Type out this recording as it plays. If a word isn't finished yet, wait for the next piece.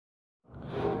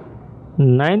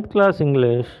Ninth class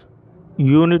English,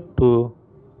 Unit 2,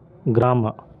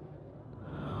 Grammar.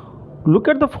 Look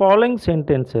at the following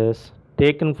sentences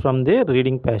taken from the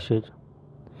reading passage.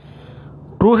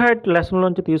 True height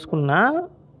లెసన్లోంచి తీసుకున్న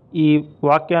ఈ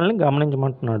వాక్యాలని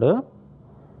గమనించమంటున్నాడు.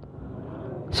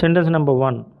 Sentence number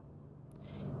 1.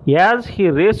 As he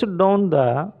raised down the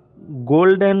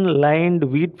golden lined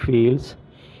wheat fields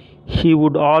he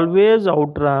would always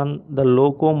out run the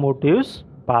locomotives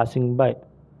passing by.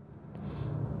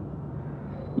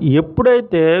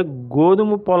 ఎప్పుడైతే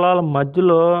గోధుమ పొలాల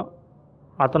మధ్యలో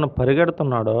అతను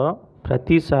పరిగెడుతున్నాడో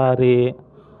ప్రతిసారి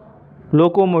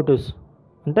locomotives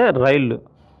అంటే రైళ్ళు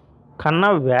కన్నా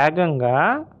వేగంగా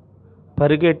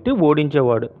పరిగెట్టి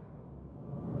ఓడించేవాడు.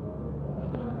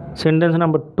 Sentence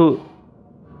number 2.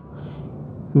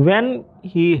 When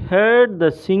he heard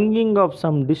the singing of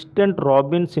some distant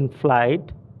Robbins in flight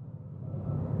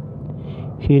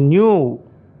he knew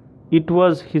it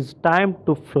was his time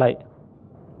to fly.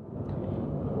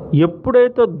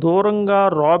 ఎప్పుడైతే దూరంగా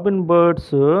రాబిన్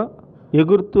బర్డ్స్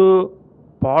ఎగురుతూ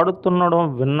పాడుతుండడం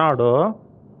విన్నాడో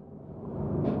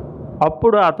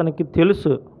అప్పుడు అతనికి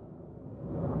తెలుసు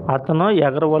అతను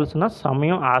ఎగరవలసిన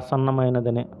సమయం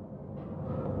ఆసన్నమైనదని.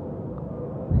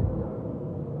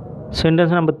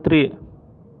 Sentence number 3.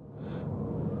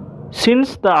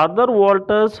 Since the other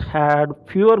Walters had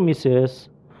pure missus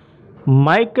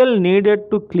Michael needed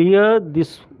to clear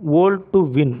this world to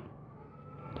win.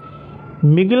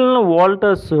 మిగిలిన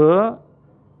Walters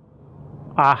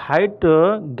ఆ హైట్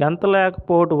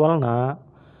గెంతలేకపోవటం వలన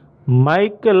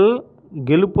మైకెల్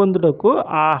గెలుపొందుటకు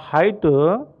ఆ హైట్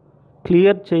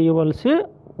క్లియర్ చేయవలసి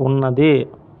ఉన్నది.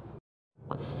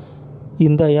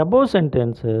 In the above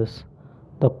sentences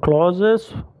the clauses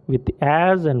with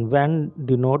as and when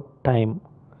denote time.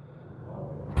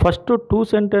 First 2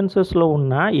 సెంటెన్సెస్లో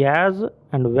ఉన్న as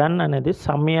and when అనేది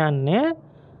సమయాన్ని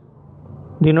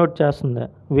denote చేస్తుంది,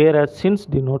 వేరే సిన్స్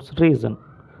డినోట్స్ రీజన్.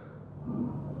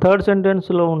 థర్డ్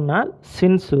సెంటెన్స్లో ఉన్న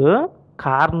సిన్స్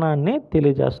కారణాన్ని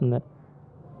తెలియజేస్తుంది.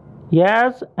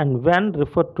 As and when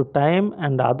refer to time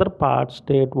and other part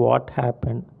state what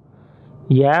happened.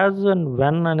 As and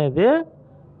when అనేది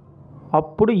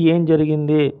అప్పుడు ఏం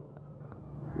జరిగింది,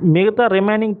 మిగతా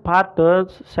రిమైనింగ్ పార్ట్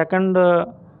సెకండ్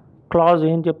క్లాజ్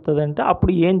ఏం చెప్తుందంటే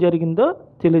అప్పుడు ఏం జరిగిందో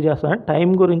తెలియజేస్తాం. టైం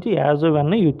గురించి యాజ్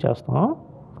వెన్ యూజ్ చేస్తాం.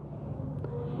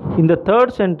 In the third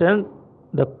sentence,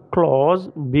 the clause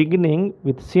beginning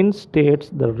with since states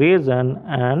the reason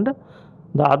and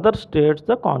the other states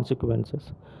the consequences.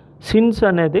 Since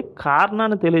అనేది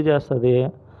కారణాన్ని తెలియజేస్తుంది,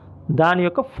 దాని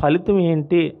యొక్క ఫలితం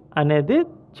ఏంటి అనేది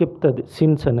చెప్తుంది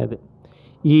సిన్స్ అనేది.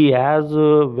 ఈ యాజ్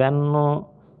వెన్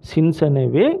సిన్స్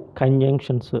అనేవి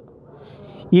కంజంక్షన్స్.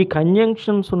 ఈ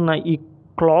కంజంక్షన్స్ ఉన్న ఈ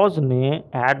క్లాజ్ని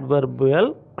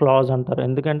యాడ్వర్బియల్ క్లాజ్ అంటారు.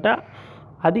 ఎందుకంటే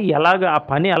అది ఎలాగ ఆ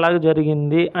పని ఎలాగ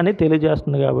జరిగింది అని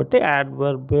తెలియజేస్తుంది కాబట్టి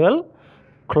యాడ్వర్బియల్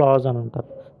క్లాజ్ అని అంటారు.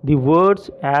 The words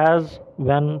as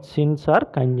when since are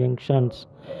conjunctions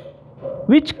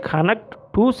which connect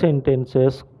 2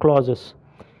 sentences clauses.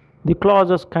 The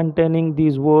clauses containing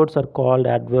these words are called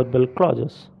adverbial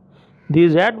clauses.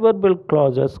 These adverbial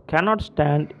clauses cannot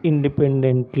stand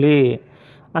independently.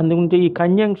 అందుకుంటే ఈ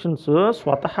కంజంక్షన్స్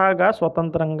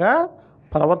స్వతంత్రంగా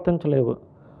ప్రవర్తించలేవు.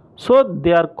 So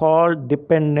they are called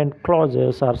dependent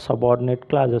clauses are subordinate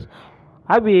clauses.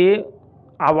 అవి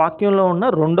ఆ వాక్యంలో ఉన్న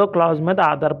రెండో clause మీద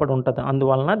ఆధారపడి ఉంటుంది.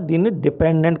 అందువలన దీన్ని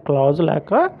డిపెండెంట్ క్లాజ్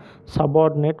లేక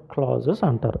సబార్డినేట్ క్లాజెస్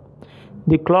అంటారు.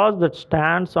 The clause that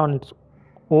stands on its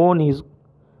own is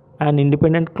an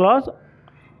independent clause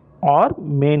are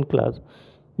main clause.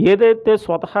 ఏదైతే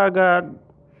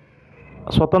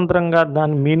స్వతంత్రంగా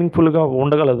దాన్ని మీనింగ్ఫుల్గా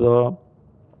ఉండగలదో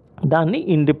దాన్ని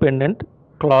ఇండిపెండెంట్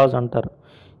క్లాజ్ అంటారు.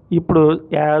 ఇప్పుడు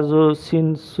యాజ్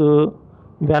సిన్స్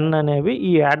వెన్ అనేవి ఈ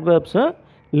యాడ్వర్బ్స్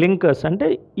లింకర్స్, అంటే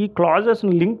ఈ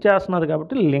క్లాజెస్ని లింక్ చేస్తున్నది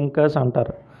కాబట్టి లింకర్స్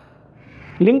అంటారు.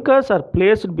 Linkers are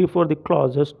placed before the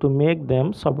clauses to make them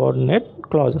subordinate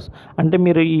clauses. అంటే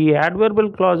మీరు ఈ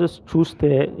యాడ్వర్బియల్ క్లాజెస్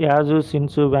చూస్తే యాజ్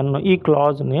సిన్స్ వెన్ ఈ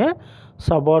క్లాజ్ని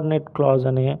సబార్డినేట్ క్లాజ్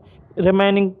అని,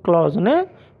 రిమైనింగ్ క్లాజ్ని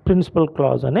ప్రిన్సిపల్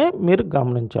క్లాజ్ అని మీరు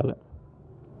గమనించాలి.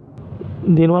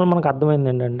 దీనివల్ల మనకు అర్థమైంది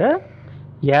ఏంటంటే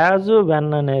యాజ్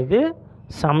వెన్ అనేది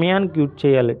సమయానికి యూజ్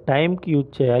చేయాలి, టైంకి యూజ్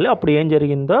చేయాలి, అప్పుడు ఏం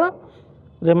జరిగిందో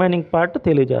రిమైనింగ్ పార్ట్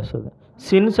తెలియజేస్తుంది.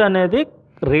 సిన్స్ అనేది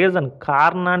రీజన్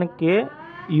కారణానికి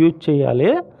యూజ్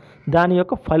చేయాలి, దాని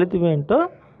యొక్క ఫలితం ఏంటో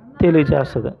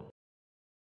తెలియజేస్తుంది.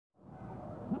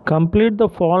 Complete the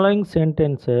following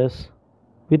sentences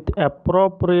with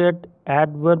appropriate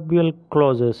adverbial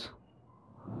clauses.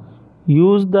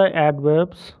 Use the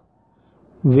adverbs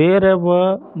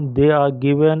wherever they are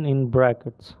given in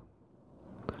brackets.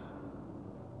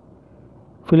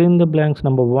 Fill in the blanks.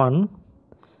 Number 1.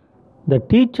 The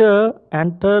teacher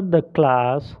entered the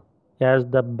class as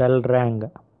the bell rang.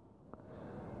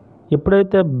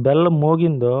 ఎప్పుడైతే bell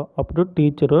మోగిందో అప్పుడు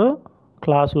teacher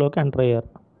క్లాస్లోకి enter అయ్యారు.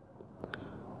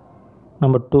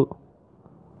 Number 2,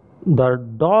 the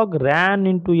dog ran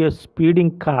into a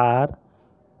speeding car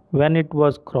when it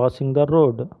was crossing the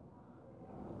road.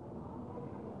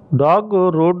 Dog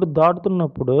road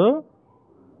దాటుతున్నప్పుడు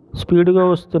స్పీడ్గా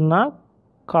వస్తున్న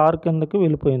car కిందకి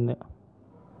వెళ్ళిపోయింది.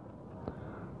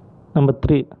 Number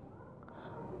 3,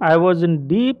 I was in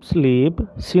deep sleep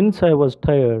since I was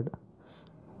tired.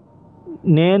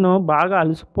 నేను బాగా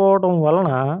అలసిపోవడం వలన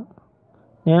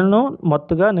నేను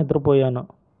మత్తుగా నిద్రపోయాను.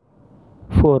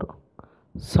 4,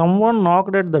 someone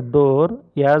knocked at the door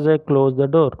as I closed the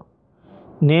door.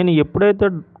 నేను ఎప్పుడైతే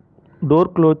డోర్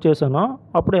క్లోజ్ చేశానో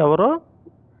అప్పుడు ఎవరో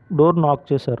డోర్ నాక్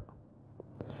చేశారు.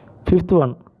 5th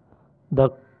one, the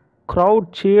crowd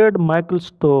cheered Michael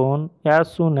Stone as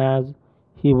soon as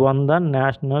he won the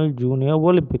National Junior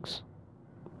Olympics.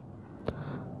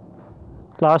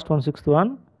 Last one, 6th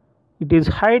one, it is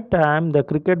high time the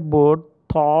cricket board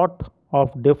thought of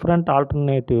different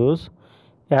alternatives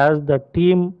as the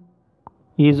team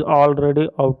is already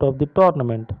out of the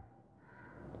tournament.